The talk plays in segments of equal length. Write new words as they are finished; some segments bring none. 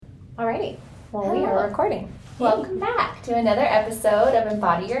Alrighty. Well, Hello. we are recording. Welcome back to another episode of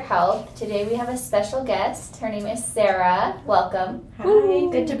Embody Your Health. Today we have a special guest. Her name is Sarah. Welcome. Hi,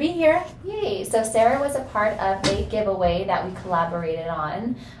 good to be here. Yay. So Sarah was a part of a giveaway that we collaborated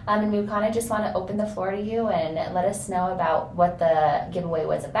on. And we kind of just want to open the floor to you and let us know about what the giveaway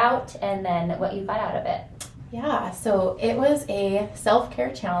was about and then what you got out of it. Yeah, so it was a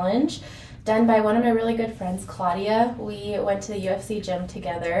self-care challenge done by one of my really good friends, Claudia. We went to the UFC gym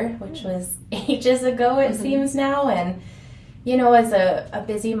together, which was ages ago, it seems now. And, you know, as a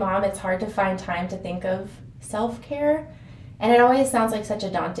busy mom, it's hard to find time to think of self-care. And it always sounds like such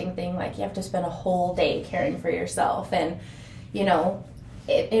a daunting thing, like you have to spend a whole day caring for yourself. And, you know,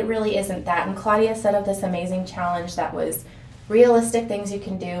 it really isn't that. And Claudia set up this amazing challenge that was realistic things you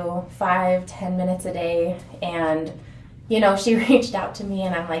can do 5-10 minutes a day. And you know, she reached out to me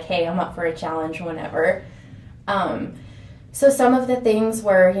and I'm like, hey, I'm up for a challenge whenever. So some of the things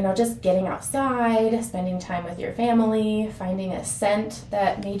were, you know, just getting outside, spending time with your family, finding a scent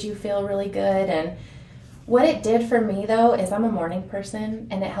that made you feel really good. And what it did for me, though, is I'm a morning person,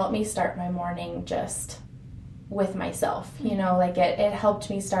 and it helped me start my morning just with myself. You know, like it helped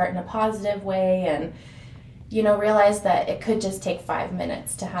me start in a positive way and, you know, realize that it could just take 5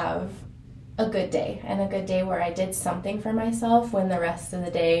 minutes to have a good day, and a good day where I did something for myself when the rest of the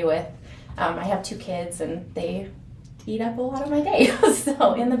day with, I have 2 kids and they eat up a lot of my day,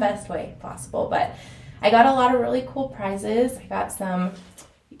 so in the best way possible. But I got a lot of really cool prizes. I got some,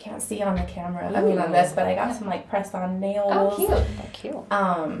 you can't see on the camera, on this, but I got some like press-on nails. Oh, cute. That's cute.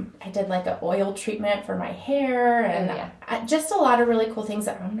 I did like an oil treatment for my hair and just a lot of really cool things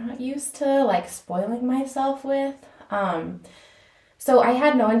that I'm not used to like spoiling myself with. So I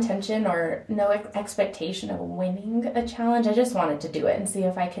had no intention or no expectation of winning a challenge. I just wanted to do it and see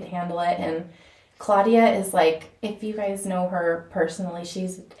if I could handle it. And Claudia is like, if you guys know her personally,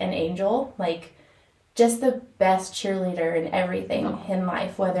 she's an angel, like just the best cheerleader in everything in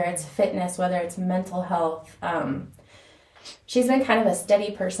life, whether it's fitness, whether it's mental health. She's been kind of a steady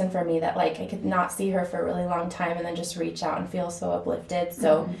person for me that like I could not see her for a really long time and then just reach out and feel so uplifted.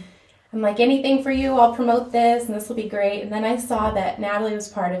 So I'm like, anything for you, I'll promote this, and this will be great. And then I saw that Natalie was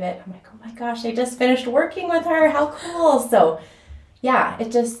part of it. I'm like, oh my gosh, I just finished working with her. How cool. So, yeah,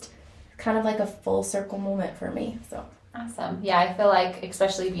 it just kind of like a full circle moment for me. So Awesome. Yeah, I feel like,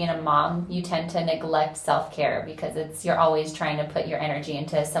 especially being a mom, you tend to neglect self-care because you're always trying to put your energy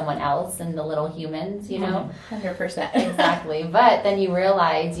into someone else and the little humans, you know? 100%. Exactly. But then you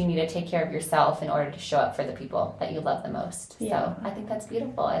realize you need to take care of yourself in order to show up for the people that you love the most. Yeah. So I think that's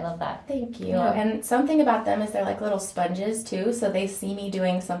beautiful. I love that. Thank you. Yeah. And something about them is they're like little sponges too. So they see me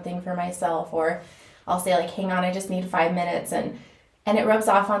doing something for myself, or I'll say like, hang on, I just need 5 minutes. And it rubs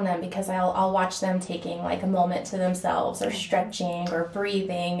off on them because I'll watch them taking like a moment to themselves or stretching or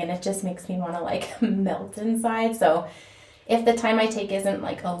breathing, and it just makes me want to like melt inside. So if the time I take isn't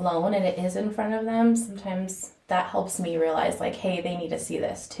like alone and it is in front of them, sometimes that helps me realize like, hey, they need to see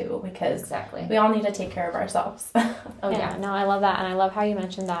this too, because we all need to take care of ourselves. Yeah, no, I love that. And I love how you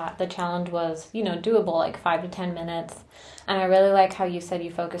mentioned that the challenge was, you know, doable, like 5 to 10 minutes. And I really like how you said you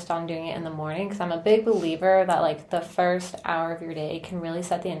focused on doing it in the morning, because I'm a big believer that like the first hour of your day can really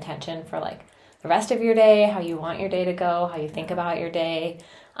set the intention for like the rest of your day, how you want your day to go, how you think about your day,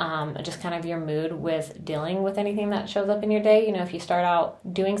 just kind of your mood with dealing with anything that shows up in your day. You know, if you start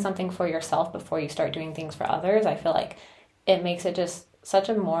out doing something for yourself before you start doing things for others, I feel like it makes it just such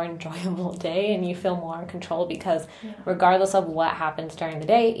a more enjoyable day and you feel more in control because regardless of what happens during the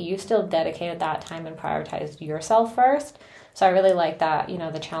day, you still dedicated that time and prioritized yourself first. So I really like that, you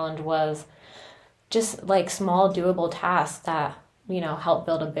know, the challenge was just like small doable tasks that, you know, help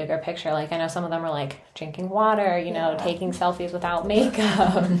build a bigger picture. Like I know some of them are like drinking water, you know, taking selfies without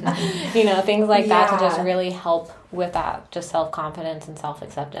makeup, you know, things like that to just really help with that, just self-confidence and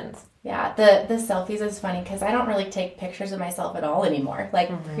self-acceptance. Yeah, the selfies is funny because I don't really take pictures of myself at all anymore. Like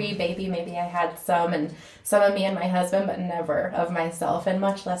pre-baby, maybe I had some, and some of me and my husband, but never of myself, and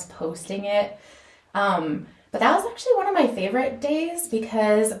much less posting it. But that was actually one of my favorite days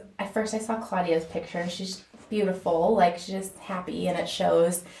because at first I saw Claudia's picture and she's beautiful, like she's just happy and it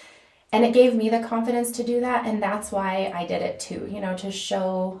shows. And it gave me the confidence to do that, and that's why I did it too, you know, to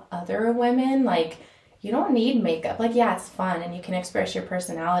show other women, like, you don't need makeup. Like, yeah, it's fun and you can express your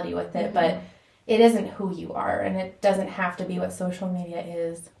personality with it, but it isn't who you are, and it doesn't have to be what social media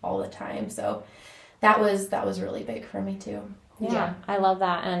is all the time. So that was really big for me too. Yeah, I love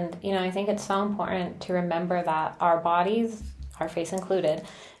that. And, you know, I think it's so important to remember that our bodies, our face included,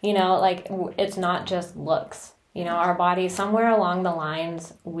 you know, like it's not just looks. You know, our bodies, somewhere along the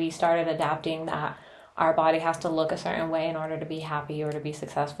lines, we started adapting that our body has to look a certain way in order to be happy or to be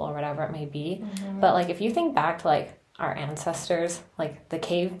successful or whatever it may be. Mm-hmm. But like, if you think back to like our ancestors, like the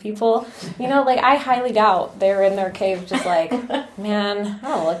cave people, you know, like I highly doubt they were in their cave just like, man, I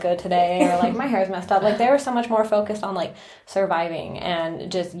don't look good today, or like my hair's messed up. Like they were so much more focused on like surviving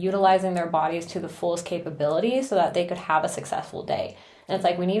and just utilizing their bodies to the fullest capability so that they could have a successful day. And it's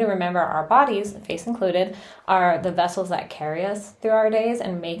like, we need to remember our bodies, face included, are the vessels that carry us through our days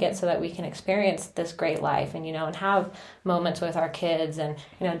and make it so that we can experience this great life and, you know, and have moments with our kids and,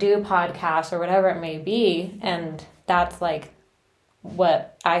 you know, do podcasts or whatever it may be. And that's like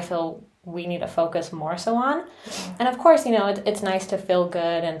what I feel we need to focus more so on. Yeah. And of course, you know, it's nice to feel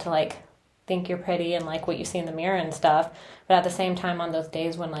good and to like think you're pretty and like what you see in the mirror and stuff. But at the same time, on those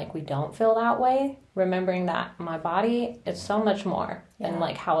days when like we don't feel that way, remembering that my body is so much more than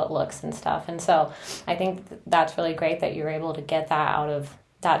like how it looks and stuff. And so I think that's really great that you're able to get that out of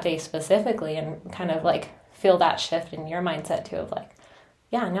that day specifically and kind of like feel that shift in your mindset too of like,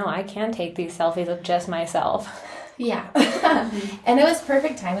 yeah, no, I can take these selfies of just myself. Yeah. And it was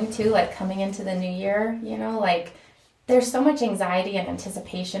perfect timing too, like coming into the new year, you know, like there's so much anxiety and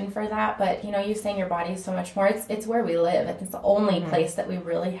anticipation for that, but you know, you saying your body is so much more, it's where we live. It's the only place that we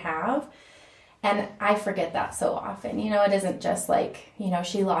really have. And I forget that so often. You know, it isn't just like, you know,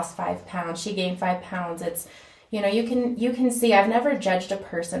 she lost 5 pounds, she gained 5 pounds. It's, you know, you can see, I've never judged a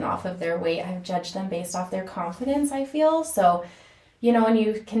person off of their weight. I've judged them based off their confidence, I feel. So, you know, when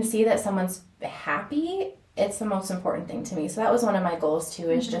you can see that someone's happy, it's the most important thing to me. So that was one of my goals too,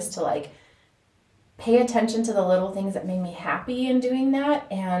 is just to like pay attention to the little things that made me happy in doing that.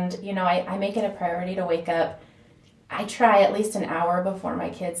 And, you know, I make it a priority to wake up. I try at least an hour before my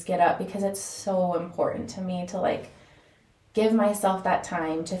kids get up because it's so important to me to like give myself that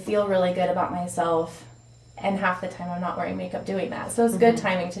time to feel really good about myself. And half the time I'm not wearing makeup doing that. So it's good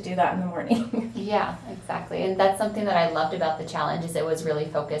timing to do that in the morning. Yeah, exactly. And that's something that I loved about the challenge is it was really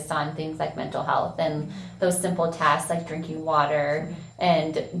focused on things like mental health and those simple tasks like drinking water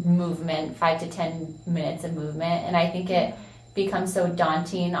and movement, 5 to 10 minutes of movement. And I think it becomes so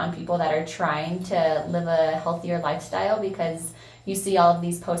daunting on people that are trying to live a healthier lifestyle because you see all of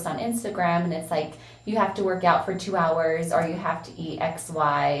these posts on Instagram and it's like you have to work out for 2 hours or you have to eat X,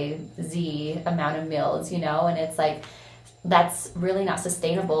 Y, Z amount of meals, you know, and it's like that's really not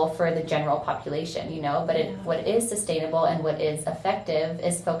sustainable for the general population, you know, but what is sustainable and what is effective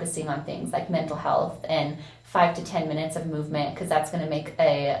is focusing on things like mental health and 5 to 10 minutes of movement because that's going to make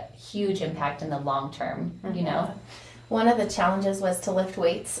a huge impact in the long term, you know. One of the challenges was to lift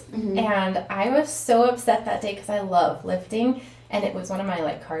weights, and I was so upset that day because I love lifting, and it was one of my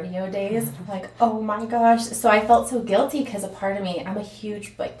like cardio days. I'm like, oh my gosh. So I felt so guilty because a part of me, I'm a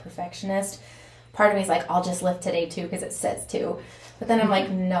huge like perfectionist. Part of me is like, I'll just lift today too because it says to. But then I'm like,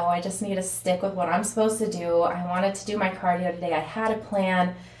 no, I just need to stick with what I'm supposed to do. I wanted to do my cardio today. I had a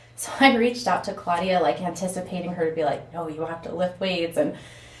plan. So I reached out to Claudia, like anticipating her to be like, no, you have to lift weights. And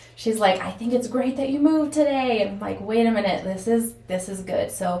she's like, I think it's great that you moved today. And I'm like, wait a minute, this is good.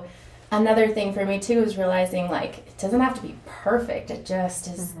 So another thing for me too is realizing like it doesn't have to be perfect. It just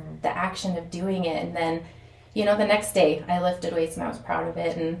is the action of doing it. And then, you know, the next day I lifted weights and I was proud of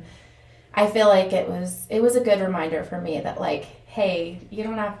it. And I feel like it was a good reminder for me that like, hey, you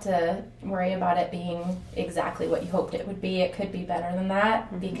don't have to worry about it being exactly what you hoped it would be. It could be better than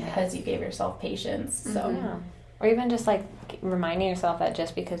that because you gave yourself patience. So. Yeah. Or even just like reminding yourself that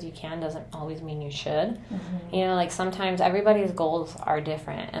just because you can doesn't always mean you should. You know, like sometimes everybody's goals are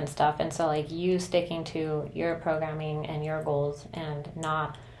different and stuff. And so like you sticking to your programming and your goals and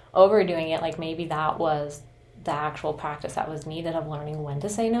not overdoing it, like maybe that was the actual practice that was needed of learning when to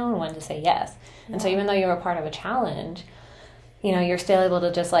say no and when to say yes. And so even though you were part of a challenge, you know, you're still able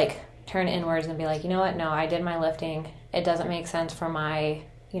to just like turn inwards and be like, you know what, no, I did my lifting. It doesn't make sense for my,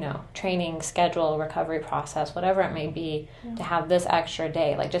 you know, training schedule, recovery process, whatever it may be, to have this extra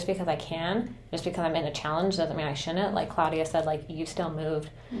day. Like just because I can, just because I'm in a challenge doesn't mean I shouldn't. Like Claudia said, like you still moved,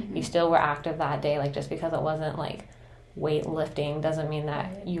 you still were active that day. Like just because it wasn't like weightlifting doesn't mean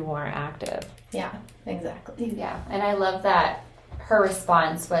that you weren't active. Yeah, exactly. Yeah, and I love that her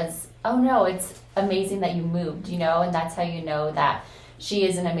response was, oh no, it's amazing that you moved, you know, and that's how you know that she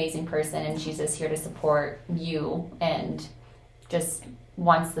is an amazing person and she's just here to support you and just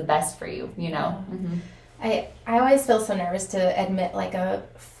wants the best for you, you know. I always feel so nervous to admit like a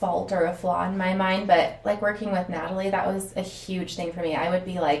fault or a flaw in my mind, but like working with Natalie, that was a huge thing for me. I would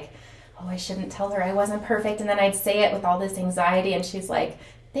be like, oh, I shouldn't tell her I wasn't perfect, and then I'd say it with all this anxiety, and she's like,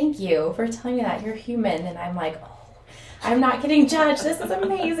 thank you for telling me that, you're human. And I'm like, oh, I'm not getting judged, this is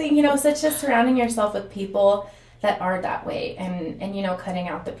amazing, you know. So it's just surrounding yourself with people that are that way, and you know, cutting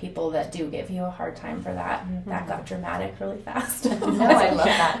out the people that do give you a hard time for that. And that got dramatic really fast. No, I love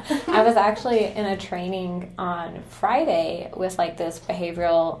that. I was actually in a training on Friday with like this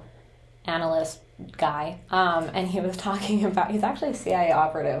behavioral analyst guy, and he was talking about, he's actually a CIA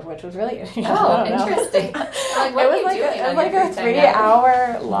operative, which was really interesting. Interesting. Like, what it was like a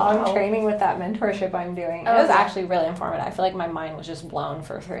 3-hour long training with that mentorship I'm doing. It was actually really informative. I feel like my mind was just blown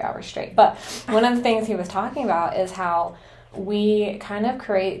for 3 hours straight. But one of the things he was talking about is how we kind of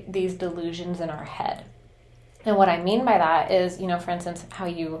create these delusions in our head. And what I mean by that is, you know, for instance, how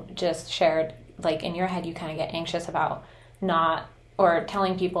you just shared, like in your head, you kind of get anxious about not, or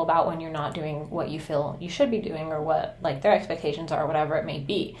telling people about when you're not doing what you feel you should be doing, or what like their expectations are, or whatever it may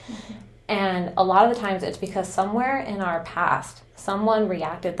be. And a lot of the times it's because somewhere in our past, someone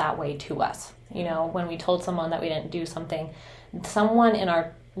reacted that way to us. You know, when we told someone that we didn't do something, someone in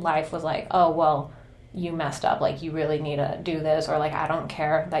our life was like, oh, well, you messed up. Like, you really need to do this. Or like, I don't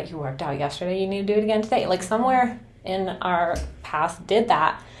care that you worked out yesterday. You need to do it again today. Like, somewhere in our past did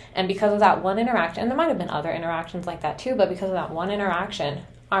that. And because of that one interaction, and there might have been other interactions like that too, but because of that one interaction,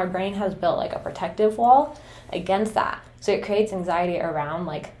 our brain has built like a protective wall against that. So it creates anxiety around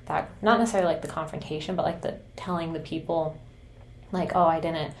like that, not necessarily like the confrontation, but like the telling the people like, oh, I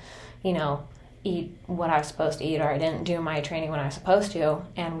didn't, you know, eat what I was supposed to eat, or I didn't do my training when I was supposed to.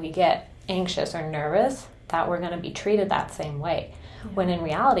 And we get anxious or nervous that we're going to be treated that same way. When in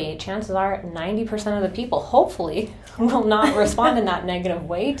reality, chances are 90% of the people, hopefully, will not respond in that negative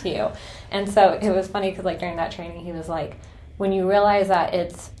way to you. And so it was funny because like during that training, he was like, when you realize that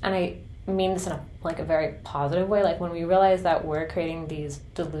it's, and I mean this in a very positive way, like when we realize that we're creating these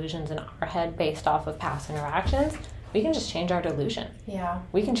delusions in our head based off of past interactions, we can just change our delusion. Yeah.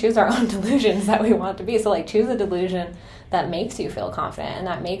 We can choose our own delusions that we want to be. So like choose a delusion that makes you feel confident and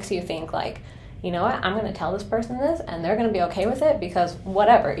that makes you think like, you know what, I'm going to tell this person this and they're going to be okay with it because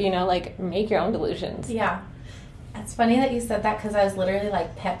whatever, you know, like make your own delusions. Yeah. It's funny that you said that because I was literally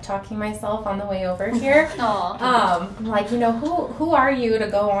like pep talking myself on the way over here. Aww. Like, you know, who are you to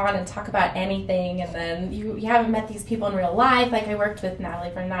go on and talk about anything, and then you haven't met these people in real life. Like I worked with Natalie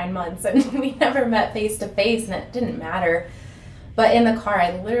for 9 months and we never met face to face, and it didn't matter. But in the car,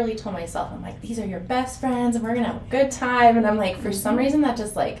 I literally told myself, I'm like, these are your best friends and we're going to have a good time. And I'm like, for some reason that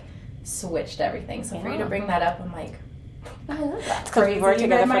just like switched everying. So for you to bring that up, I'm like, I love that. It's because we worked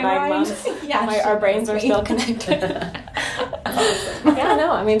together for 9 months. Yeah, our brains are still connected. Yeah,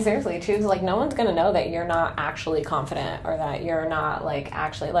 no, I mean, seriously, choose, like, no one's going to know that you're not actually confident or that you're not, like,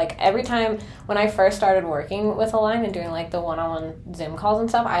 actually, like, every time when I first started working with Align and doing, like, the one-on-one Zoom calls and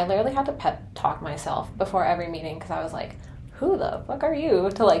stuff, I literally had to pep talk myself before every meeting because I was like, who the fuck are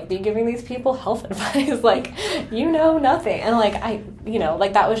you to like be giving these people health advice? Like, you know nothing. And like I, you know,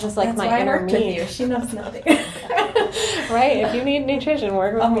 like that was just like that's my why inner I worked me. with you. She knows nothing. Right? If you need nutrition,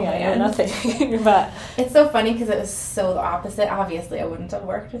 work with me. I know nothing. But it's so funny because it was so the opposite. Obviously, I wouldn't have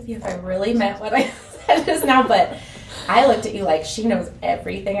worked with you if I really meant what I said just now. But I looked at you like she knows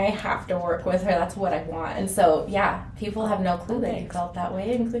everything. I have to work with her. That's what I want. And so yeah, people have no clue that you felt that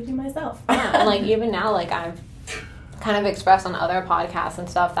way, including myself. Yeah, and like even now, like I've kind of expressed on other podcasts and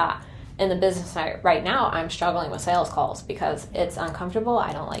stuff that in the business right now, I'm struggling with sales calls because it's uncomfortable.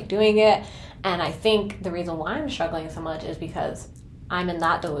 I don't like doing it. And I think the reason why I'm struggling so much is because I'm in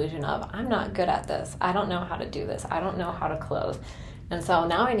that delusion of I'm not good at this. I don't know how to do this. I don't know how to close. And so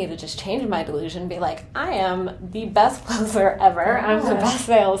now I need to just change my delusion, be like, I am the best closer ever. I'm the best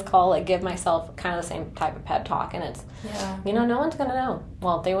sales call, like give myself kind of the same type of pep talk. And it's, you know, no one's going to know.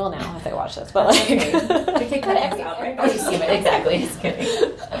 Well, they will now if they watch this, but like. We can cut it out, right? Everybody's human, exactly. Just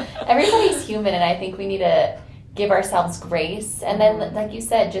kidding. Everybody's human, and I think we need to give ourselves grace. And then, like you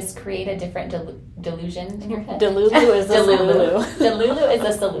said, just create a different delusion in your head. Delulu is the Delulu. Delulu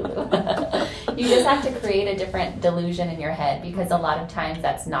is the Salulu. You just have to create a different delusion in your head because a lot of times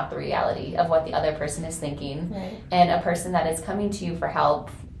that's not the reality of what the other person is thinking. Right. And a person that is coming to you for help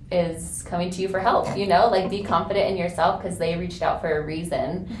is coming to you for help, you know, like be confident in yourself because they reached out for a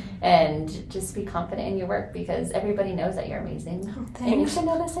reason, and just be confident in your work because everybody knows that you're amazing. And you should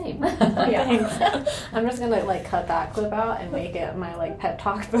know the same. Thanks. I'm just gonna like cut that clip out and make it my like pep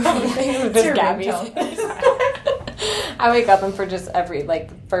talk before thing. Just Gabby's. I wake up and for just every like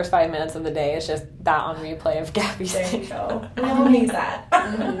the first 5 minutes of the day, it's just that on replay of Gabby's. There you go. No one needs that.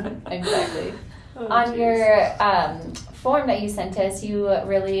 Exactly. Oh, on your form that you sent us, you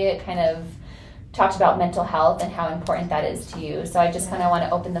really kind of talked about mental health and how important that is to you. So I just kind of want to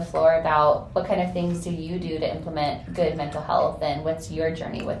open the floor about what kind of things do you do to implement good mental health, and what's your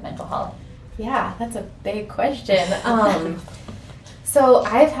journey with mental health? Yeah, that's a big question. So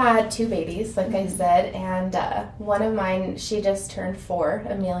I've had 2 babies, like I said, and one of mine, she just turned 4,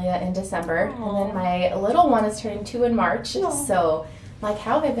 Amelia, in December. Aww. And then my little one is turning 2 in March. Aww. So, like,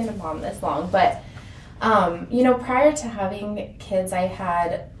 how have I been a mom this long? But, prior to having kids, I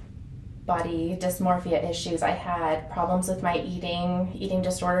had body dysmorphia issues. I had problems with my eating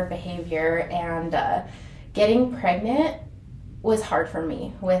disordered behavior, and getting pregnant was hard for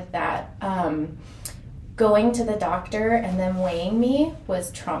me with that. Going to the doctor and them weighing me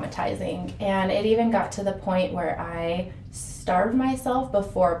was traumatizing. And it even got to the point where I starved myself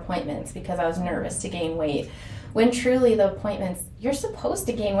before appointments because I was nervous to gain weight. When truly the appointments, you're supposed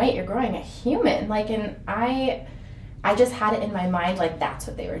to gain weight. You're growing a human. And I just had it in my mind, that's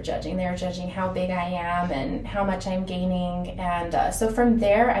what they were judging. They were judging how big I am and how much I'm gaining. And so from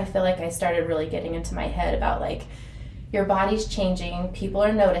there, I feel like I started really getting into my head about your body's changing, people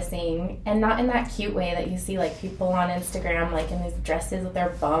are noticing, and not in that cute way that you see people on Instagram in these dresses with their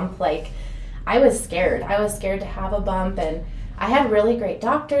bump. I was scared. I was scared to have a bump, and I had really great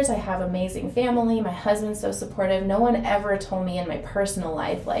doctors. I have amazing family. My husband's so supportive. No one ever told me in my personal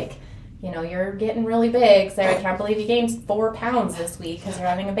life you're getting really big, so I can't believe you gained 4 pounds this week because you're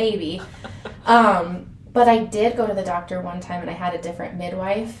having a baby. But I did go to the doctor one time, and I had a different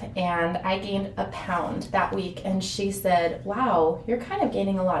midwife, and I gained 1 pound that week, and she said, wow, you're kind of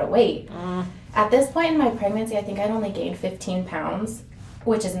gaining a lot of weight. At this point in my pregnancy, I think I'd only gained 15 pounds,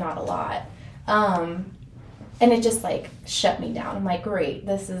 which is not a lot. And it just shut me down. I'm like, great,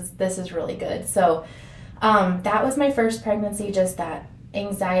 this is really good. So that was my first pregnancy, just that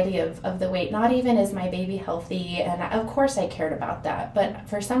anxiety of the weight. Not even is my baby healthy, and of course I cared about that, but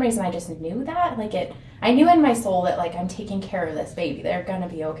for some reason I just knew that I knew in my soul that I'm taking care of this baby, they're gonna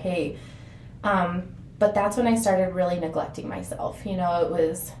be okay. But that's when I started really neglecting myself. It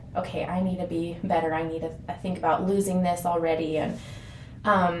was okay, I need to be better, I need to think about losing this already. And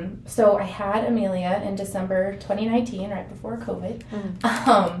so I had Amelia in December 2019, right before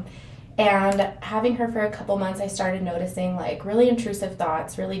COVID. And having her for a couple months, I started noticing really intrusive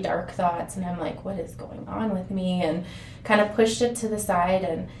thoughts, really dark thoughts. And I'm like, what is going on with me? And kind of pushed it to the side.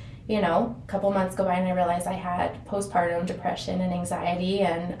 And, a couple months go by and I realized I had postpartum depression and anxiety.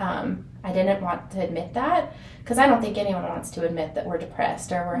 And I didn't want to admit that because I don't think anyone wants to admit that we're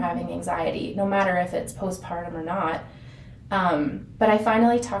depressed or we're having anxiety, no matter if it's postpartum or not. But I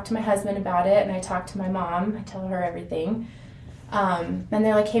finally talked to my husband about it, and I talked to my mom. I tell her everything. And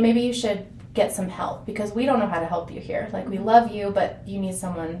they're like, hey, maybe you should get some help because we don't know how to help you here. We love you, but you need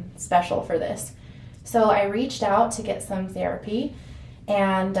someone special for this. So I reached out to get some therapy,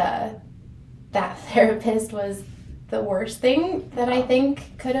 and that therapist was the worst thing that I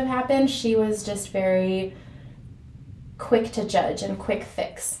think could have happened. She was just very quick to judge and quick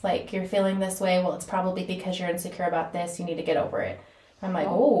fix. You're feeling this way, well, it's probably because you're insecure about this. You need to get over it. I'm like,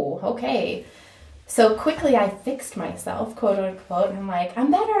 oh, okay. So quickly I fixed myself, quote unquote, and I'm like,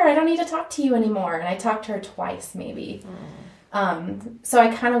 I'm better. I don't need to talk to you anymore. And I talked to her twice, maybe. So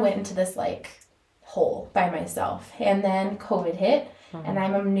I kind of went into this hole by myself. And then COVID hit, and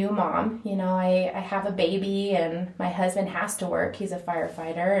I'm a new mom. I have a baby, and my husband has to work. He's a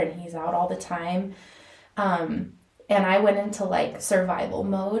firefighter, and he's out all the time. And I went into survival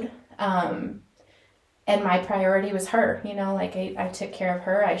mode. And my priority was her, I took care of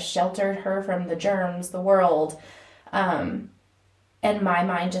her. I sheltered her from the germs, the world. And my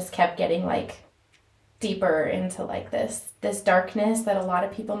mind just kept getting deeper into this darkness that a lot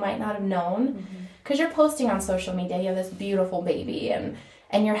of people might not have known. Because you're posting on social media, you have this beautiful baby and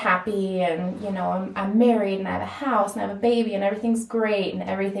you're happy, and I'm married and I have a house and I have a baby and everything's great, and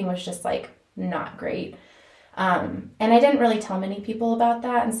everything was just not great. And I didn't really tell many people about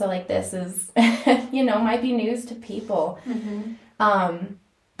that. And so this is, might be news to people.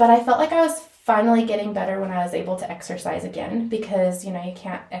 But I felt like I was finally getting better when I was able to exercise again, because, you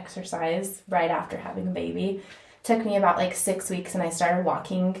can't exercise right after having a baby. It took me about 6 weeks, and I started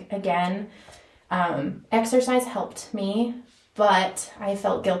walking again. Exercise helped me, but I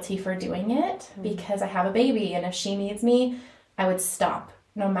felt guilty for doing it because I have a baby, and if she needs me, I would stop.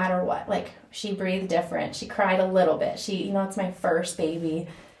 No matter what. She breathed different. She cried a little bit. It's my first baby.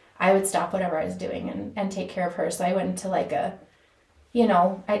 I would stop whatever I was doing and take care of her. So I went into I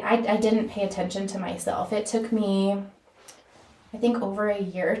didn't pay attention to myself. It took me, I think, over a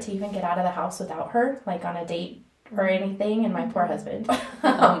year to even get out of the house without her, on a date or anything. And my poor husband,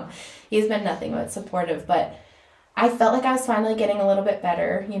 he's been nothing but supportive. But I felt like I was finally getting a little bit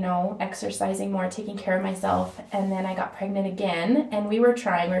better, exercising more, taking care of myself. And then I got pregnant again, and we were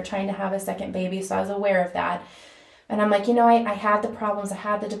trying to have a second baby. So I was aware of that. And I'm like, I had the problems, I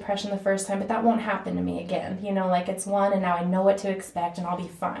had the depression the first time, but that won't happen to me again. Like it's one, and now I know what to expect and I'll be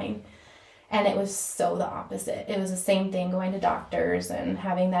fine. And it was so the opposite. It was the same thing, going to doctors and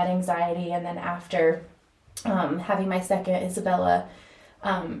having that anxiety. And then after having my second Isabella,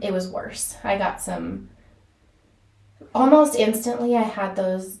 it was worse. I got almost instantly I had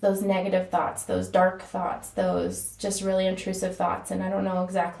those negative thoughts, those dark thoughts, those just really intrusive thoughts. And I don't know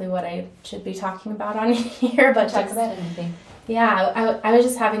exactly what I should be talking about on here, but talk about anything. Yeah, I was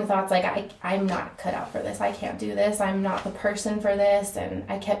just having thoughts like, I'm not cut out for this. I can't do this. I'm not the person for this. And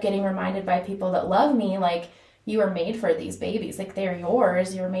I kept getting reminded by people that love me, like, you were made for these babies. Like, they're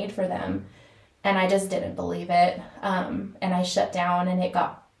yours. You were made for them. And I just didn't believe it. And I shut down, and it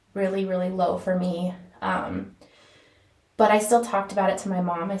got really, really low for me. But I still talked about it to my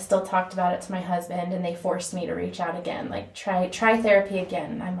mom. I still talked about it to my husband, and they forced me to reach out again. Like, try therapy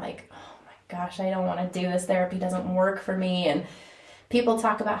again. And I'm like, gosh, I don't want to do this. Therapy doesn't work for me. And people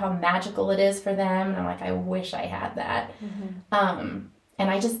talk about how magical it is for them. And I'm like, I wish I had that. Mm-hmm.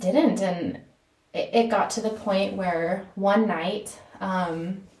 And I just didn't. And it got to the point where one night, I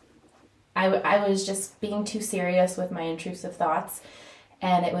was just being too serious with my intrusive thoughts,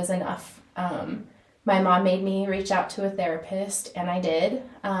 and it was enough. My mom made me reach out to a therapist, and I did.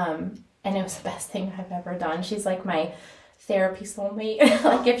 And it was the best thing I've ever done. She's like my therapy soulmate.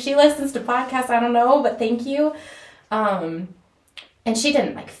 Like, if she listens to podcasts, I don't know, but thank you. And she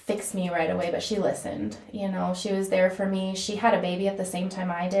didn't like fix me right away, but she listened. She was there for me. She had a baby at the same time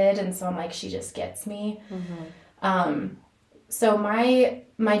I did, and so I'm like, she just gets me. Mm-hmm. So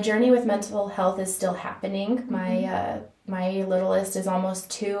my journey with mental health is still happening. Mm-hmm. My littlest is almost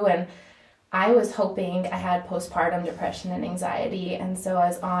 2, and I was hoping I had postpartum depression and anxiety, and so I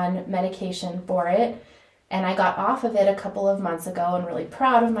was on medication for it. And I got off of it a couple of months ago, and really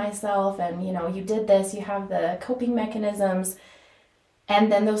proud of myself. And, you did this, you have the coping mechanisms. And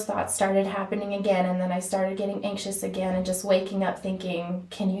then those thoughts started happening again. And then I started getting anxious again, and just waking up thinking,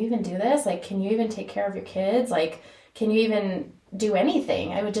 can you even do this? Like, can you even take care of your kids? Like, can you even do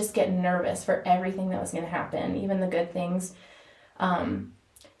anything? I would just get nervous for everything that was going to happen, even the good things.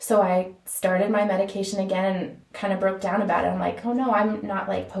 So I started my medication again and kind of broke down about it. I'm like, oh no, I'm not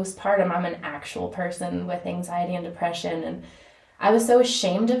like postpartum. I'm an actual person with anxiety and depression. And I was so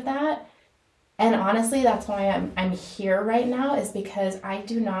ashamed of that. And honestly, that's why I'm here right now, is because I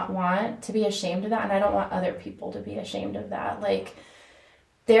do not want to be ashamed of that. And I don't want other people to be ashamed of that. Like,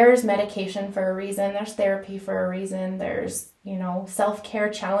 there's medication for a reason. There's therapy for a reason. There's,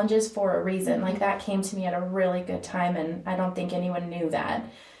 self-care challenges for a reason. Like, that came to me at a really good time. And I don't think anyone knew that.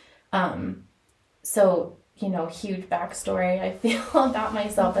 So, huge backstory I feel about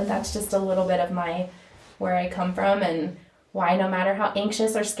myself, but that's just a little bit of where I come from, and why, no matter how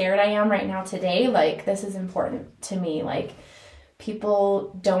anxious or scared I am right now today, like, this is important to me. Like,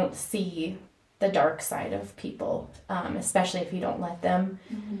 people don't see the dark side of people, especially if you don't let them.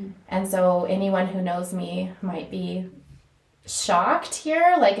 Mm-hmm. And so anyone who knows me might be shocked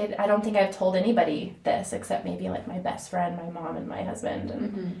here. Like, I don't think I've told anybody this except maybe like my best friend, my mom, and my husband,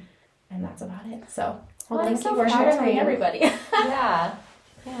 and mm-hmm. and that's about it. So, well, thank you for sharing, everybody. Yeah.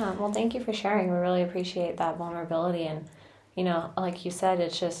 Yeah. Well, thank you for sharing. We really appreciate that vulnerability. And, like you said,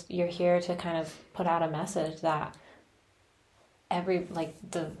 it's just, you're here to kind of put out a message that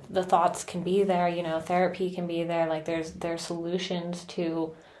the thoughts can be there, therapy can be there. Like, there's solutions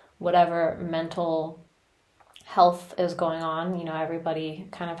to whatever mental health is going on. Everybody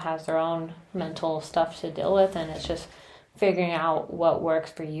kind of has their own mental stuff to deal with, and it's just figuring out what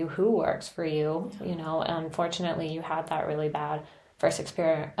works for you, who works for you. Unfortunately, you had that really bad first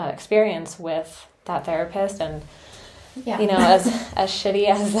experience with that therapist, and as shitty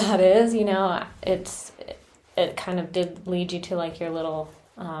as that is, it kind of did lead you to like your little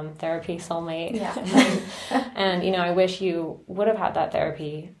therapy soulmate. And I wish you would have had that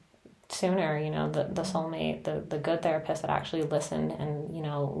therapy sooner, the soulmate, the good therapist that actually listened and,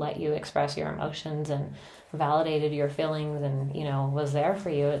 let you express your emotions and validated your feelings and, was there for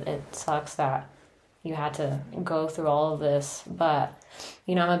you. It sucks that you had to go through all of this, but,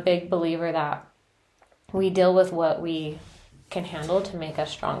 I'm a big believer that we deal with what we can handle to make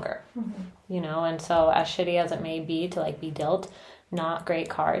us stronger, mm-hmm. And so as shitty as it may be to like be dealt not great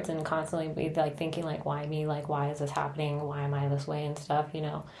cards and constantly be like thinking like, why me? Like, why is this happening? Why am I this way and stuff,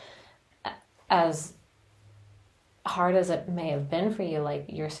 as hard as it may have been for you, like,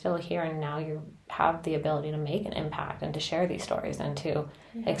 you're still here, and now you have the ability to make an impact and to share these stories and to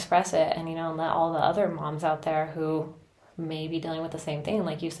express it, and and let all the other moms out there who may be dealing with the same thing,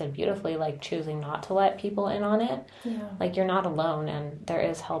 like you said beautifully, like choosing not to let people in on it, like, you're not alone, and there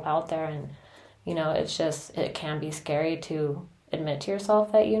is help out there. And you know, it's just, it can be scary to admit to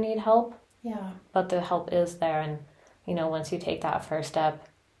yourself that you need help. Yeah. But the help is there. And, you know, once you take that first step,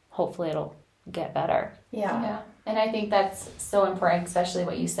 hopefully it'll get better. Yeah. And I think that's so important, especially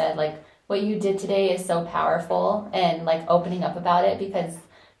what you said, like what you did today is so powerful, and like opening up about it, because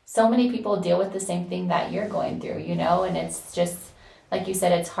so many people deal with the same thing that you're going through, you know, and it's just, like you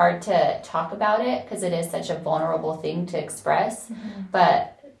said, it's hard to talk about it because it is such a vulnerable thing to express. Mm-hmm.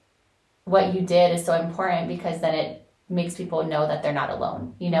 But what you did is so important, because then it makes people know that they're not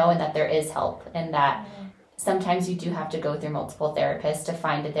alone, you know, and that there is help, and that sometimes you do have to go through multiple therapists to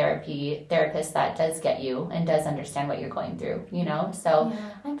find a therapist that does get you and does understand what you're going through, you know? So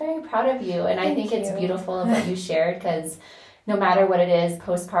I'm very proud of you. And I think it's beautiful of what you shared, because no matter what it is,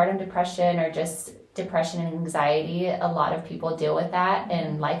 postpartum depression or just depression and anxiety, a lot of people deal with that,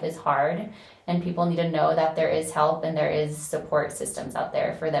 and life is hard, and people need to know that there is help and there is support systems out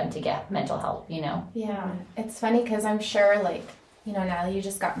there for them to get mental help, you know? Yeah. It's funny because I'm sure, like, you know, Natalie, you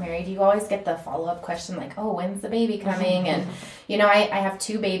just got married. You always get the follow-up question like, oh, when's the baby coming? And, you know, I have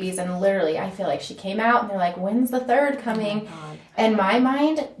 2 babies, and literally I feel like she came out and they're like, when's the 3rd coming? Oh, and my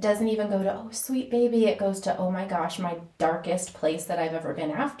mind doesn't even go to, oh, sweet baby. It goes to, oh my gosh, my darkest place that I've ever been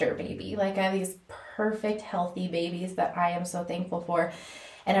after baby. Like, I have these perfect, healthy babies that I am so thankful for.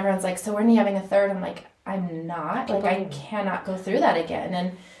 And everyone's like, so when are you having a 3rd? I'm like, I'm not. Like, I cannot go through that again.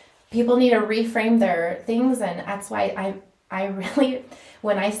 And people need to reframe their things. And that's why I really,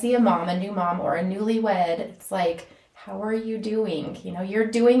 when I see a mom, a new mom or a newlywed, it's like, how are you doing? You know, you're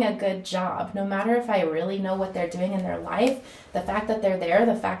doing a good job. No matter if I really know what they're doing in their life, the fact that they're there,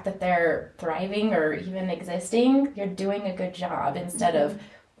 the fact that they're thriving or even existing, you're doing a good job, instead of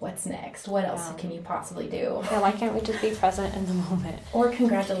what's next? What else can you possibly do? Yeah, why can't we just be present in the moment? Or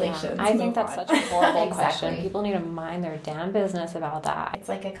congratulations. Yeah. I think that's such a horrible question. People need to mind their damn business about that. It's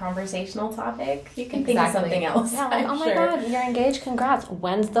like a conversational topic. You can think of something else. Yeah, like, oh my God, you're engaged, congrats.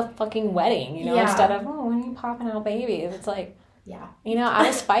 When's the fucking wedding? You know, instead of, oh, when are you popping out babies? It's like, you know, out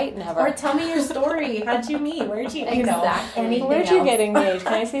of spite, never. Or tell me your story. How'd you meet? Where'd you, anything Where'd you get engaged?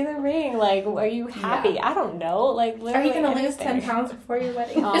 Can I see the ring? Like, are you happy? I don't know. Like, literally, are you going to lose 10 pounds before your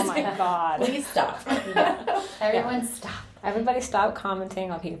wedding? Oh my God. Please stop. Everyone stop. Everybody stop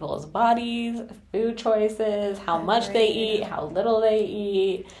commenting on people's bodies, food choices, how much they eat, how little they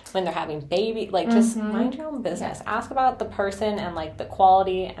eat, when they're having baby. Like, just mind your own business. Ask about the person and, like, the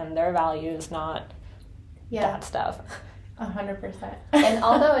quality and their values, not that stuff. 100%. And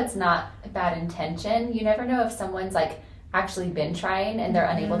although it's not bad intention, you never know if someone's like actually been trying and they're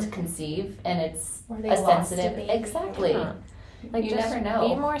unable to conceive, and it's a sensitive exactly. Yeah. Like, you just never know.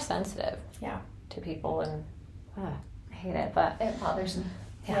 Be more sensitive. To people, and I hate it, but it bothers me.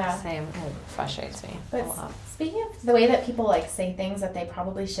 Same. It frustrates me a lot. Speaking of the way that people like say things that they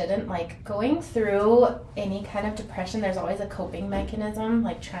probably shouldn't, like going through any kind of depression, there's always a coping mechanism,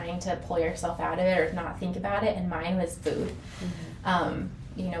 like trying to pull yourself out of it or not think about it. And mine was food.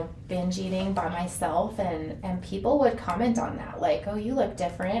 You know, binge eating by myself, and people would comment on that, like, oh, you look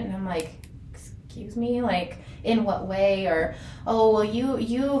different. And I'm like, excuse me, like, in what way? Or, oh, well,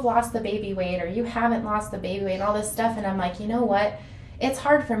 you've lost the baby weight, or you haven't lost the baby weight, and all this stuff. And I'm like, you know what? It's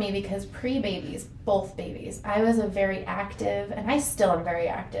hard for me because pre-babies, both babies, I was a very active, and I still am very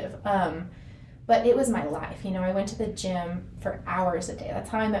active. But it was my life. You know, I went to the gym for hours a day. That's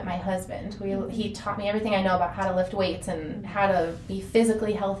how I met my husband. He taught me everything I know about how to lift weights and how to be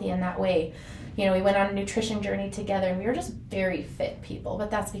physically healthy in that way. You know, we went on a nutrition journey together, and we were just very fit people.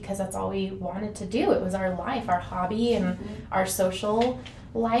 But that's because that's all we wanted to do. It was our life, our hobby, and our social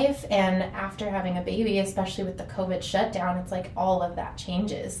life. And after having a baby, especially with the COVID shutdown, it's like all of that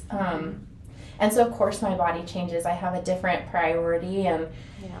changes. And so, of course, my body changes. I have a different priority, and,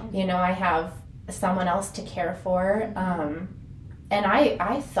 you know, I have someone else to care for. And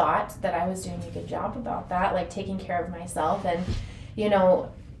I thought that I was doing a good job about that, like taking care of myself. And, you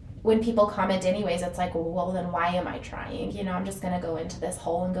know, when people comment anyways, it's like, well, then why am I trying? You know, I'm just going to go into this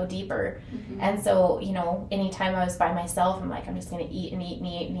hole and go deeper. And so, you know, anytime I was by myself, I'm like, I'm just going to eat and eat and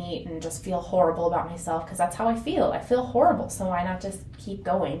eat and eat and just feel horrible about myself, because that's how I feel. I feel horrible. So why not just keep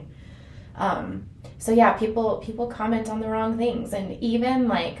going? So yeah, people comment on the wrong things. And even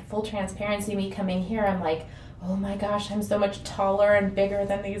like full transparency, me coming here, I'm like, oh my gosh, I'm so much taller and bigger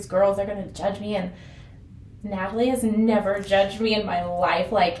than these girls. They're going to judge me. And Natalie has never judged me in my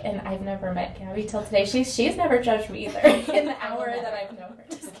life. Like, and I've never met Gabby till today. She's never judged me either in the hour that I've known her.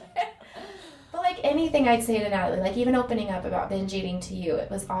 Just kidding. But like anything I'd say to Natalie, like even opening up about binge eating to you, it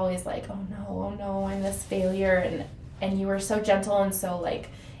was always like, oh no, I'm this failure. And you were so gentle and so like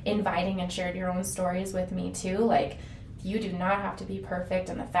inviting and shared your own stories with me too. Like, you do not have to be perfect,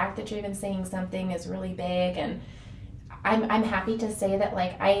 and the fact that you're even saying something is really big. And I'm happy to say that,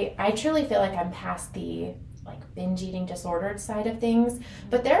 like, I truly feel like I'm past the like binge eating disordered side of things,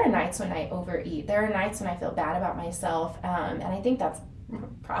 but there are nights when I overeat. There are nights when I feel bad about myself, and I think that's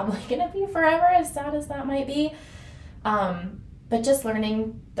probably gonna be forever, as sad as that might be. But just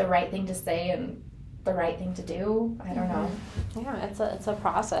learning the right thing to say and the right thing to do, I don't know. Yeah, it's a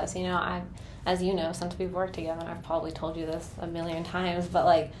process. You know, as you know, since we've worked together, and I've probably told you this a million times, but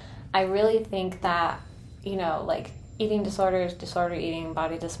like, I really think that, you know, like, eating disorders, disorder eating,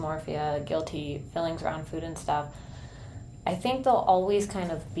 body dysmorphia, guilty feelings around food and stuff, I think they'll always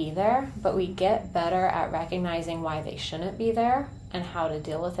kind of be there, but we get better at recognizing why they shouldn't be there and how to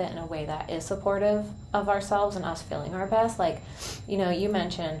deal with it in a way that is supportive of ourselves and us feeling our best. Like, you know, you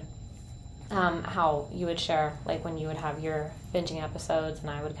mentioned how you would share, like, when you would have your binging episodes, and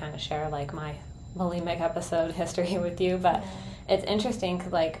I would kind of share, like, my bulimic episode history with you. But it's interesting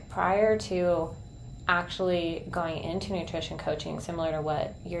because, like, prior to actually going into nutrition coaching, similar to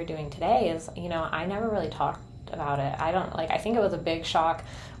what you're doing today, is, you know, I never really talked about it. I think it was a big shock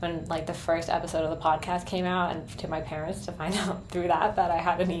when, like, the first episode of the podcast came out, and to my parents to find out through that I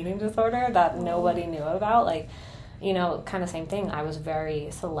had an eating disorder that nobody knew about. Like, you know, kind of same thing. I was very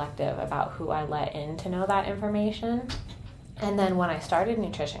selective about who I let in to know that information. And then when I started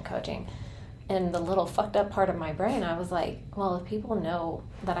nutrition coaching, in the little fucked up part of my brain, I was like, well, if people know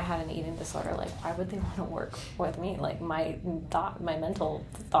that I had an eating disorder, like, why would they want to work with me? Like, my mental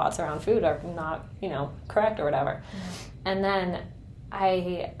thoughts around food are not, you know, correct or whatever. And then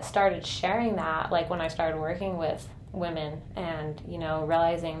I started sharing that, like, when I started working with women, and, you know,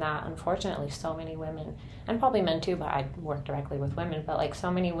 realizing that unfortunately so many women, and probably men too, but I work directly with women, but, like,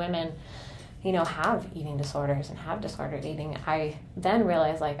 so many women, you know, have eating disorders and have disordered eating. I then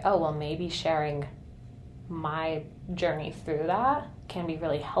realized, like, oh, well, maybe sharing my journey through that can be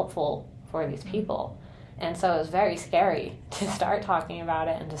really helpful for these people. And so it was very scary to start talking about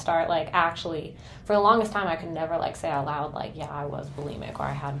it and to start, like, actually, for the longest time, I could never, like, say out loud, like, yeah, I was bulimic, or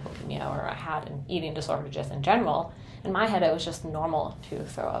I had bulimia, or I had an eating disorder just in general. In my head, it was just normal to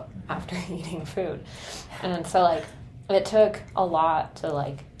throw up after eating food. And so, like, it took a lot to,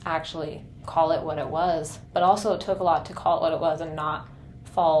 like, actually call it what it was, but also it took a lot to call it what it was and not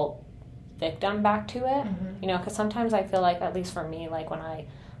fall victim back to it. You know, because sometimes I feel like, at least for me, like, when I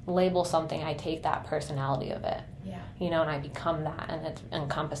label something, I take that personality of it, you know, and I become that, and it's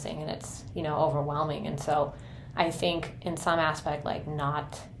encompassing, and it's, you know, overwhelming. And so I think in some aspect, like,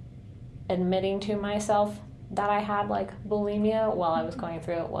 not admitting to myself that I had, like, bulimia while I was going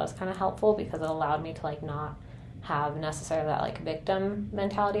through it was kind of helpful, because it allowed me to, like, not have necessarily that, like, victim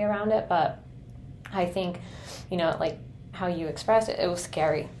mentality around it. But I think, you know, like, how you expressed it, it was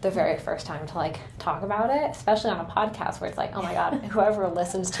scary the very first time to, like, talk about it, especially on a podcast where it's like, oh my God, whoever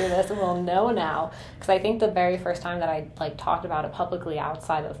listens to this will know now. Because I think the very first time that I, like, talked about it publicly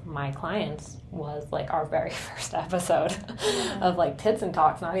outside of my clients was, like, our very first episode of, like, Tits and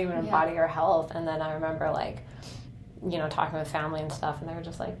Talks, not even in Body or Health. And then I remember, like, you know, talking with family and stuff, and they were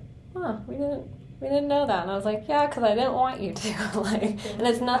just like, oh, we didn't know that. And I was like, yeah, because I didn't want you to. Like, and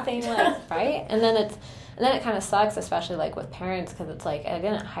it's nothing, like, right? And then it kind of sucks, especially, like, with parents, because it's like, I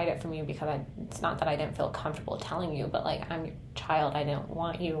didn't hide it from you because it's not that I didn't feel comfortable telling you, but, like, I'm your child. I didn't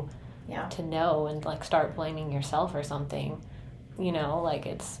want you to know and, like, start blaming yourself or something, you know, like,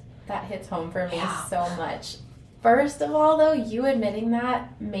 it's... That hits home for me so much. First of all, though, you admitting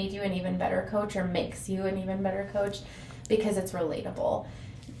that made you an even better coach, or makes you an even better coach, because it's relatable.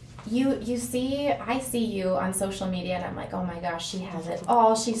 I see you on social media, and I'm like, oh my gosh, she has it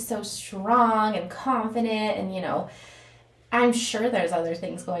all. She's so strong and confident, and, you know, I'm sure there's other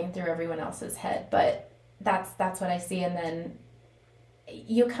things going through everyone else's head, but that's what I see. And then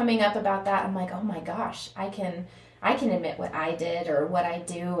you coming up about that, I'm like, oh my gosh, I can admit what I did or what I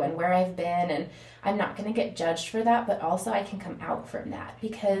do and where I've been, and I'm not going to get judged for that, but also I can come out from that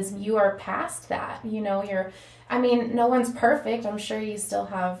because you are past that. You know, no one's perfect. I'm sure you still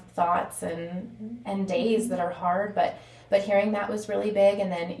have thoughts and days that are hard, but hearing that was really big.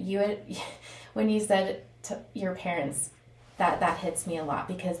 And then when you said to your parents, that hits me a lot,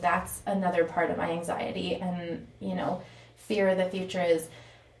 because that's another part of my anxiety and, you know, fear of the future is,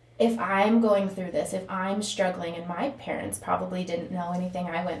 if I'm going through this, if I'm struggling, and my parents probably didn't know anything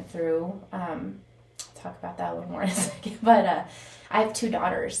I went through, I'll talk about that a little more in a second, but I have 2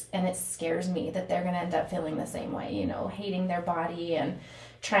 daughters, and it scares me that they're going to end up feeling the same way, you know, hating their body and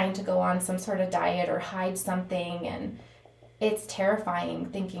trying to go on some sort of diet or hide something, and it's terrifying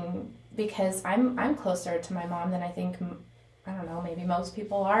thinking, because I'm closer to my mom than I think I don't know, maybe most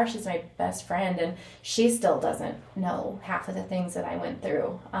people are. She's my best friend, and she still doesn't know half of the things that I went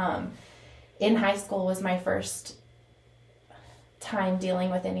through. In high school was my first time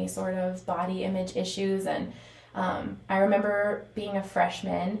dealing with any sort of body image issues, and I remember being a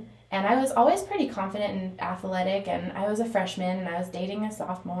freshman, and I was always pretty confident and athletic, and I was a freshman, and I was dating a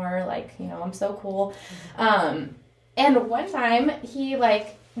sophomore, like, you know, I'm so cool. And one time, he,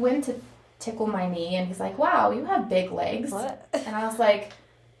 like, went to tickle my knee, and he's like, wow, you have big legs. What? And I was like,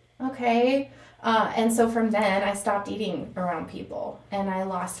 okay. And so from then, I stopped eating around people, and I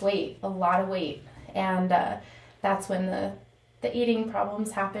lost weight, a lot of weight, and that's when the eating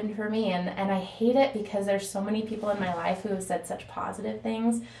problems happened for me, and I hate it because there's so many people in my life who have said such positive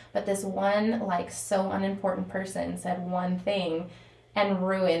things, but this one, like, so unimportant person said one thing and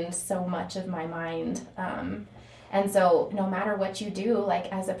ruined so much of my mind. And so no matter what you do,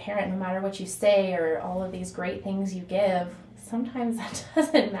 like, as a parent, no matter what you say or all of these great things you give, sometimes that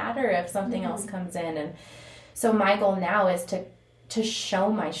doesn't matter if something else comes in. And so my goal now is to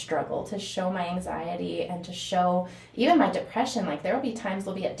show my struggle, to show my anxiety, and to show even my depression. Like, there will be times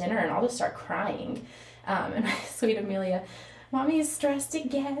we'll be at dinner and I'll just start crying. And my sweet Amelia, Mommy is stressed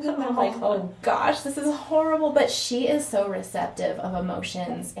again. And I'm like, oh gosh, this is horrible. But she is so receptive of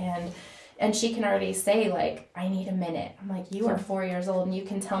emotions, and she can already say, like, I need a minute. I'm like, you are 4 years old and you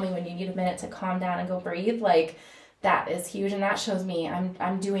can tell me when you need a minute to calm down and go breathe. Like, that is huge, and that shows me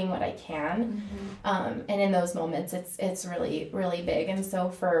I'm doing what I can. And in those moments, it's really, really big. And so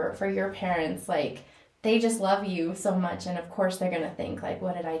for your parents, like, they just love you so much, and of course they're gonna think, like,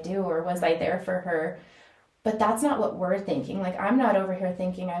 what did I do, or was I there for her? But that's not what we're thinking. Like, I'm not over here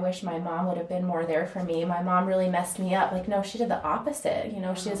thinking, I wish my mom would have been more there for me. My mom really messed me up. Like, no, she did the opposite. You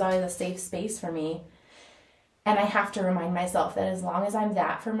know, she was always a safe space for me. And I have to remind myself that as long as I'm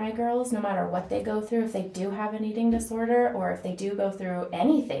that for my girls, no matter what they go through, if they do have an eating disorder or if they do go through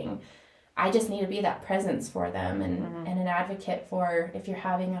anything, I just need to be that presence for them and an advocate for, if you're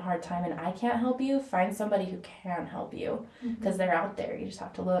having a hard time and I can't help you, find somebody who can help you, because they're out there. You just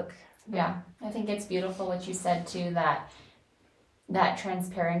have to look. Yeah, I think it's beautiful what you said too, that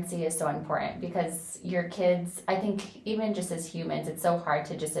transparency is so important, because your kids, I think even just as humans, it's so hard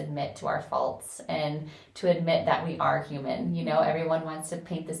to just admit to our faults and to admit that we are human. You know, everyone wants to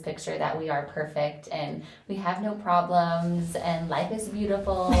paint this picture that we are perfect and we have no problems and life is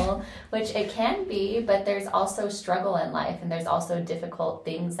beautiful, which it can be, but there's also struggle in life, and there's also difficult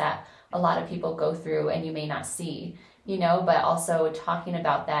things that a lot of people go through and you may not see. You know, but also talking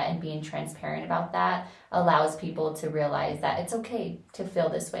about that and being transparent about that allows people to realize that it's okay to feel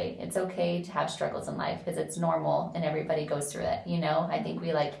this way. It's okay to have struggles in life, because it's normal and everybody goes through it. You know, I think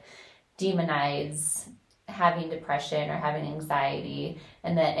we like demonize having depression or having anxiety,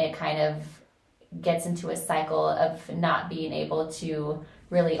 and then it kind of gets into a cycle of not being able to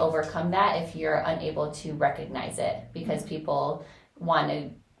really overcome that if you're unable to recognize it, because people want to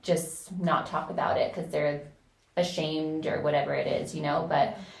just not talk about it because they're ashamed or whatever it is, you know.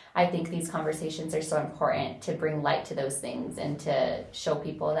 But I think these conversations are so important to bring light to those things and to show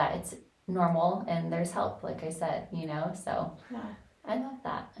people that it's normal and there's help, like I said, you know. So I love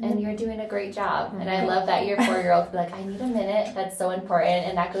that, and you're doing a great job. And I love that your 4-year-old could be like, I need a minute. That's so important,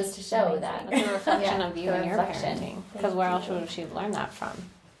 and that goes to show that That's a reflection of you and your reflection. parenting. Because where else would she learn that from?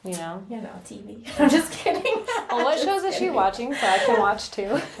 You know? You know, TV. I'm just kidding. Well, what shows is she watching so I can watch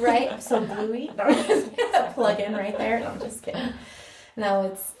too? Right? So Bluey. No, I'm just plug in right there. No, I'm just kidding.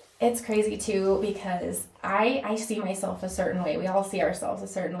 No, it's crazy too, because I see myself a certain way. We all see ourselves a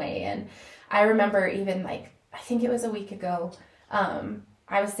certain way. And I remember even, like, I think it was a week ago,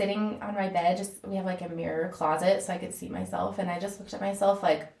 I was sitting on my bed, we have like a mirror closet so I could see myself, and I just looked at myself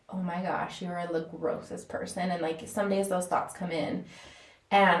like, oh my gosh, you are the grossest person. And like, some days those thoughts come in,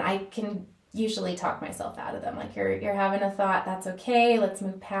 and I can usually talk myself out of them. Like, you're having a thought, that's okay, let's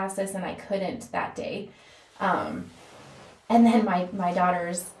move past this. And I couldn't that day. And then my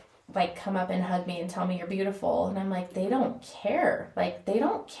daughters like come up and hug me and tell me you're beautiful. And I'm like, they don't care. Like, they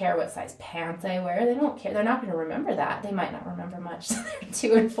don't care what size pants I wear. They don't care. They're not going to remember that. They might not remember much. They're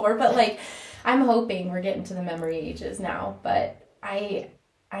 2 and 4, but like, I'm hoping we're getting to the memory ages now. But I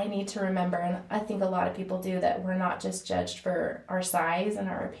need to remember, and I think a lot of people do, that we're not just judged for our size and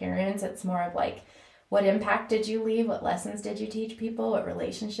our appearance. It's more of like, what impact did you leave? What lessons did you teach people? What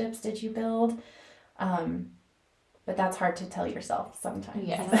relationships did you build? but that's hard to tell yourself sometimes.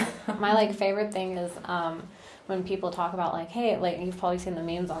 Yes. My like favorite thing is when people talk about like, hey, like you've probably seen the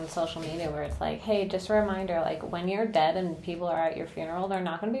memes on social media where it's like, hey, just a reminder, like when you're dead and people are at your funeral, they're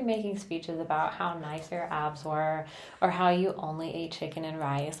not going to be making speeches about how nice your abs were or how you only ate chicken and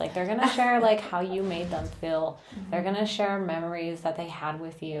rice. Like they're going to share like how you made them feel. They're going to share memories that they had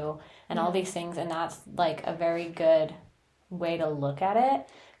with you and all these things. And that's like a very good way to look at it.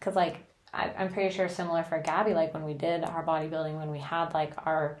 Because like I'm pretty sure similar for Gabby, like when we did our bodybuilding, when we had like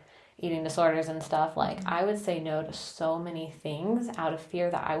our eating disorders and stuff, like I would say no to so many things out of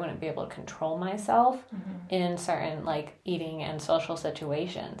fear that I wouldn't be able to control myself in certain like eating and social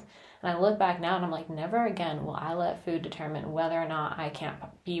situations. And I look back now and I'm like, never again will I let food determine whether or not I can't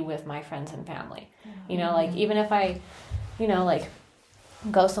be with my friends and family. You know, like even if I, you know, like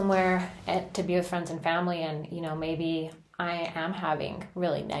go somewhere to be with friends and family and, you know, maybe I am having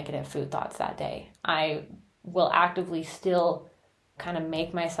really negative food thoughts that day, I will actively still kind of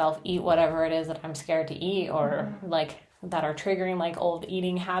make myself eat whatever it is that I'm scared to eat or like that are triggering like old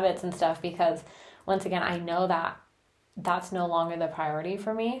eating habits and stuff, because once again, I know that that's no longer the priority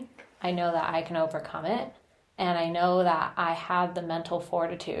for me. I know that I can overcome it, and I know that I have the mental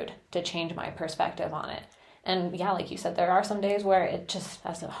fortitude to change my perspective on it. And yeah, like you said, there are some days where it just,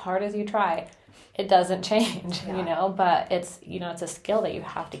 as hard as you try, it doesn't change, you know, but it's, you know, it's a skill that you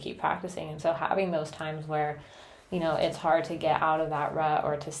have to keep practicing. And so having those times where, you know, it's hard to get out of that rut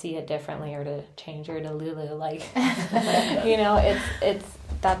or to see it differently or to change your delulu, like, you know,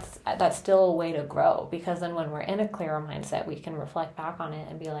 that's still a way to grow, because then when we're in a clearer mindset, we can reflect back on it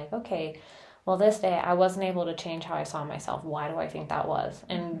and be like, okay, well, this day I wasn't able to change how I saw myself. Why do I think that was?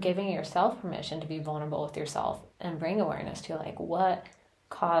 And giving yourself permission to be vulnerable with yourself and bring awareness to like what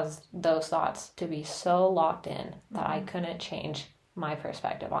caused those thoughts to be so locked in that I couldn't change my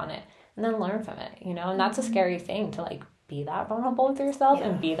perspective on it, and then learn from it, you know. And that's a scary thing, to like be that vulnerable with yourself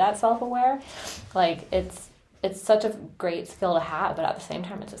and be that self-aware. Like it's such a great skill to have, but at the same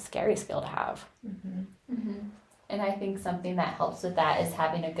time it's a scary skill to have. And I think something that helps with that is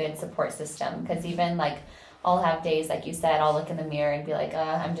having a good support system, because even like I'll have days, like you said, I'll look in the mirror and be like,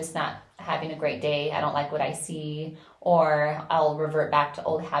 I'm just not having a great day. I don't like what I see. Or I'll revert back to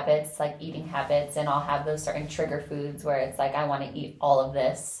old habits, like eating habits, and I'll have those certain trigger foods where it's like, I want to eat all of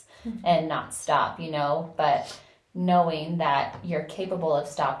this and not stop, you know. But knowing that you're capable of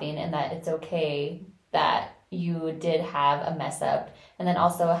stopping and that it's okay that you did have a mess up. And then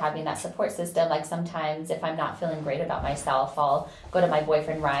also having that support system. Like sometimes if I'm not feeling great about myself, I'll go to my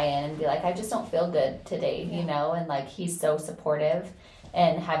boyfriend Ryan and be like, I just don't feel good today, you know. And like he's so supportive,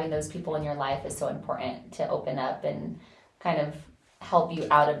 and having those people in your life is so important to open up and kind of help you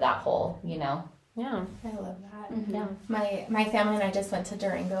out of that hole, you know. Yeah, I love that. yeah. My family and I just went to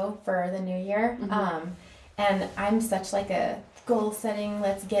Durango for the new year. And I'm such like a goal setting,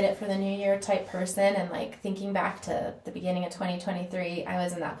 let's get it for the new year type person. And like thinking back to the beginning of 2023, I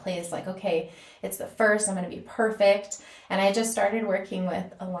was in that place like, okay, it's the first, I'm going to be perfect. And I just started working with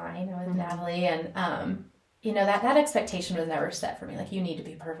Align with Natalie, and you know, that expectation was never set for me. Like, you need to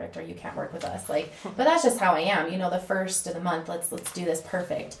be perfect or you can't work with us. Like, but that's just how I am. You know, the first of the month, let's do this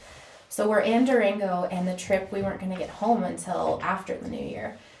perfect. So we're in Durango, and the trip, we weren't going to get home until after the new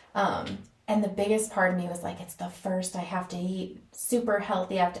year. And the biggest part of me was like, it's the first, I have to eat super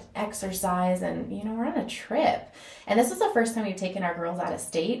healthy, I have to exercise, and, you know, we're on a trip. And this is the first time we've taken our girls out of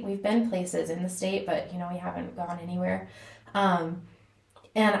state. We've been places in the state, but, you know, we haven't gone anywhere.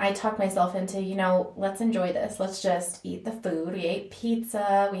 And I talked myself into, you know, let's enjoy this. Let's just eat the food. We ate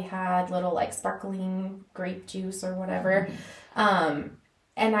pizza. We had little like sparkling grape juice or whatever.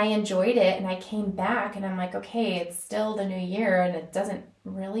 And I enjoyed it. And I came back and I'm like, okay, it's still the new year, and it doesn't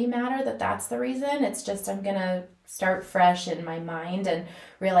really matter that that's the reason. It's just I'm going to start fresh in my mind and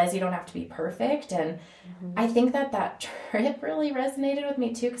realize you don't have to be perfect. And I think that trip really resonated with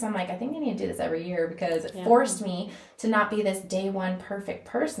me too, because I'm like, I think I need to do this every year, because it forced me to not be this day one perfect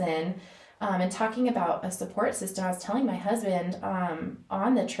person. And talking about a support system, I was telling my husband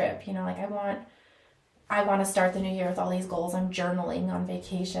on the trip, you know, like I want to start the new year with all these goals. I'm journaling on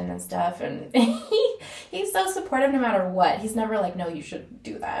vacation and stuff. And he's so supportive no matter what. He's never like, no, you should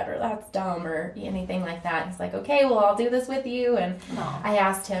do that, or that's dumb, or anything like that. He's like, okay, well, I'll do this with you. And I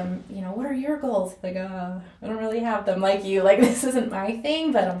asked him, you know, what are your goals? He's like, I don't really have them like you. Like, this isn't my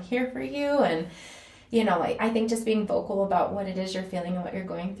thing, but I'm here for you. And, you know, I think just being vocal about what it is you're feeling and what you're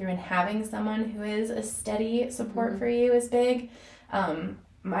going through, and having someone who is a steady support for you is big.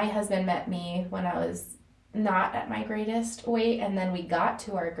 My husband met me when I was not at my greatest weight, and then we got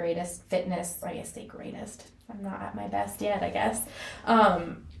to our greatest fitness. I guess say greatest, I'm not at my best yet, I guess.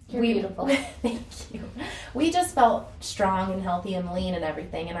 You're beautiful. Thank you. We just felt strong and healthy and lean and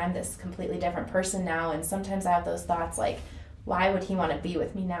everything, and I'm this completely different person now, and sometimes I have those thoughts like, why would he want to be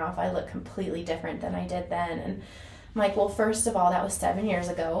with me now if I look completely different than I did then? And I'm like, well, first of all, that was 7 years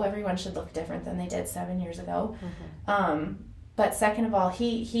ago. Everyone should look different than they did 7 years ago. But second of all,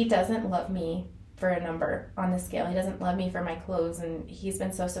 he doesn't love me for a number on the scale. He doesn't love me for my clothes, and he's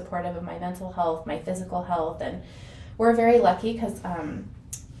been so supportive of my mental health, my physical health, and we're very lucky because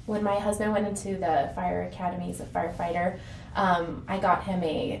when my husband went into the fire academy as a firefighter, I got him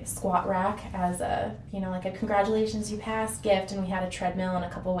a squat rack as a, like a congratulations you passed gift, and we had a treadmill and a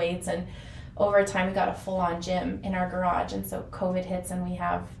couple weights, and over time we got a full-on gym in our garage, and so COVID hits and we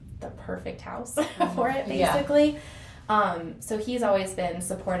have the perfect house for it, basically. So he's always been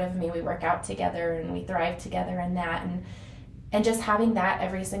supportive of me. We work out together and we thrive together in that, and just having that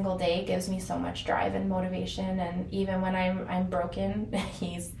every single day gives me so much drive and motivation. And even when I'm broken,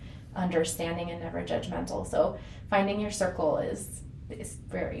 he's understanding and never judgmental. So finding your circle is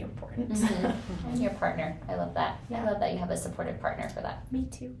very important. And your partner. I love that. I love that you have a supportive partner for that. Me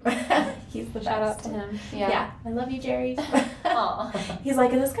too. He's the best. Shout out to him. Yeah. I love you, Jerry. Aw. He's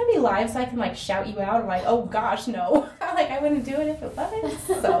like, is this going to be live so I can like shout you out? I'm like, oh gosh, no. I wouldn't do it if it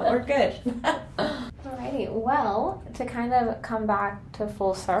wasn't. So we're good. Alrighty, well, to kind of come back to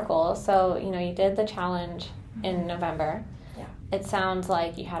full circle, so, you did the challenge in November. Yeah. It sounds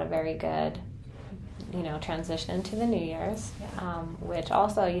like you had a very good, transition into the New Year's, which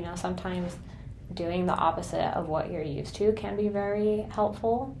also, sometimes doing the opposite of what you're used to can be very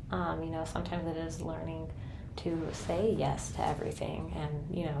helpful. Sometimes it is learning to say yes to everything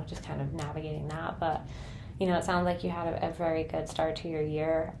and, just kind of navigating that. But, it sounds like you had a very good start to your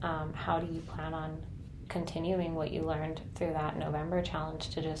year. How do you plan on continuing what you learned through that November challenge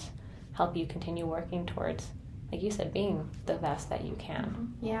to just help you continue working towards, like you said, being the best that you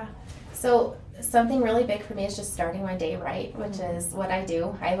can? Yeah. So something really big for me is just starting my day right, which is what I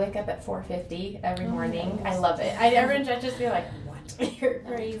do. I wake up at 4:50 every morning. Nice. I love it. Everyone should just be like, what? You're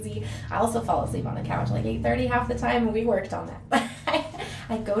crazy. I also fall asleep on the couch like 8:30 half the time, and we worked on that.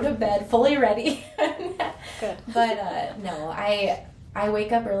 I go to bed fully ready. Good. But no, I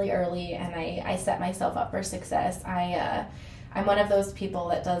wake up really early, and I set myself up for success. I'm one of those people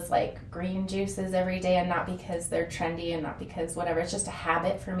that does like green juices every day, and not because they're trendy and not because whatever. It's just a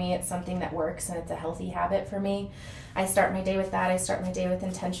habit for me. It's something that works, and it's a healthy habit for me. I start my day with that. I start my day with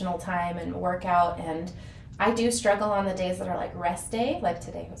intentional time and workout, and I do struggle on the days that are like rest day. Like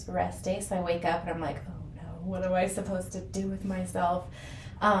today was rest day, so I wake up and I'm like, oh no, what am I supposed to do with myself?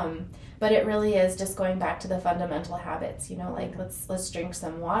 But it really is just going back to the fundamental habits, like let's drink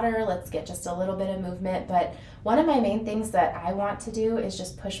some water, let's get just a little bit of movement. But one of my main things that I want to do is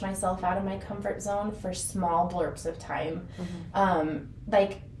just push myself out of my comfort zone for small blurbs of time.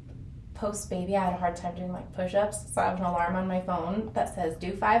 Like post-baby, I had a hard time doing like push-ups, so I have an alarm on my phone that says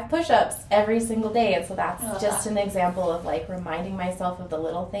do 5 push-ups every single day. And so that's just an example of like reminding myself of the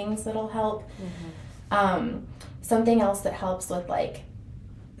little things that'll help. Something else that helps with like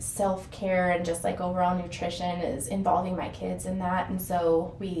self-care and just like overall nutrition is involving my kids in that. And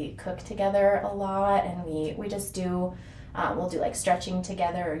so we cook together a lot, and we just do we'll do like stretching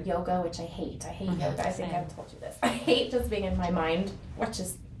together or yoga, which I hate yoga. I think I've told you this. I hate just being in my mind, which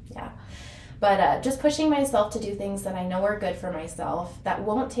is but just pushing myself to do things that I know are good for myself that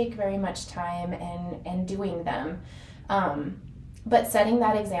won't take very much time, and doing them. But setting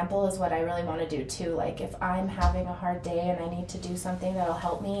that example is what I really want to do too. Like if I'm having a hard day and I need to do something that'll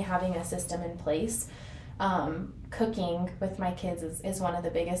help me, having a system in place. Cooking with my kids is one of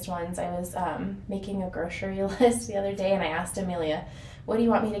the biggest ones. I was making a grocery list the other day, and I asked Amelia, what do you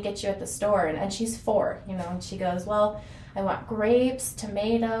want me to get you at the store? And she's 4, and she goes, well, I want grapes,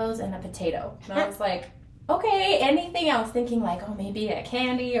 tomatoes, and a potato. And I was like, okay, anything else? Thinking like, oh, maybe a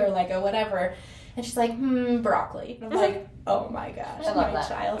candy or like a whatever. And she's like, broccoli. And I'm like, oh my gosh, my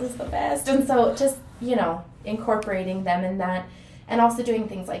child is the best. And so just, incorporating them in that, and also doing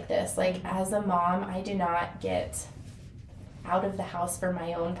things like this. Like as a mom, I do not get out of the house for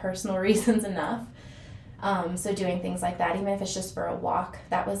my own personal reasons enough. So doing things like that, even if it's just for a walk,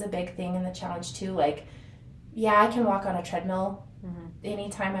 that was a big thing in the challenge too. Like, yeah, I can walk on a treadmill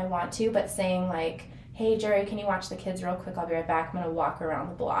anytime I want to, but saying like, hey, Jerry, can you watch the kids real quick? I'll be right back. I'm going to walk around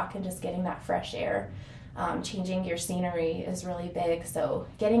the block, and just getting that fresh air. Changing your scenery is really big. So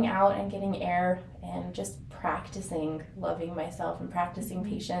getting out and getting air and just practicing loving myself and practicing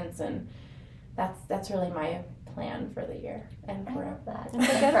patience. And that's really my plan for the year and I for love that. That's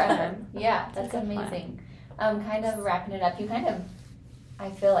a good plan. Yeah, that's amazing. Kind of wrapping it up, you kind of, I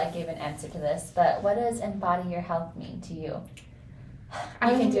feel like gave an answer to this, but what does embody your health mean to you?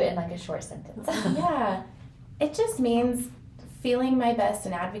 You can do it in like a short sentence. Yeah. It just means feeling my best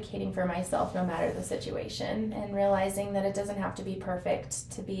and advocating for myself no matter the situation, and realizing that it doesn't have to be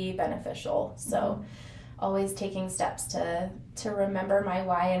perfect to be beneficial. So always taking steps to remember my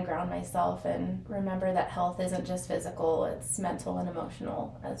why and ground myself, and remember that health isn't just physical, it's mental and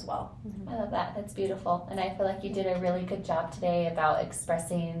emotional as well. I love that. That's beautiful. And I feel like you did a really good job today about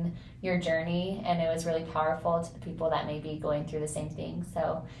expressing your journey, and it was really powerful to the people that may be going through the same thing.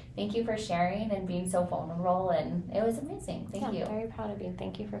 So thank you for sharing and being so vulnerable, and it was amazing. Thank you. I'm very proud of you.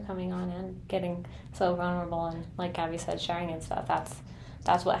 Thank you for coming on and getting so vulnerable, and like Gabby said, sharing and stuff.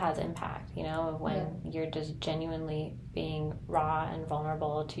 That's what has impact, you know, when you're just genuinely being raw and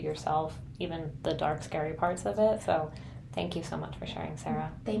vulnerable to yourself, even the dark, scary parts of it. So thank you so much for sharing,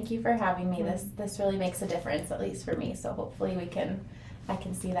 Sarah. Thank you for having me. This really makes a difference, at least for me. So hopefully I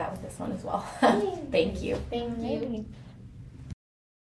can see that with this one as well. Thank you. Thank you.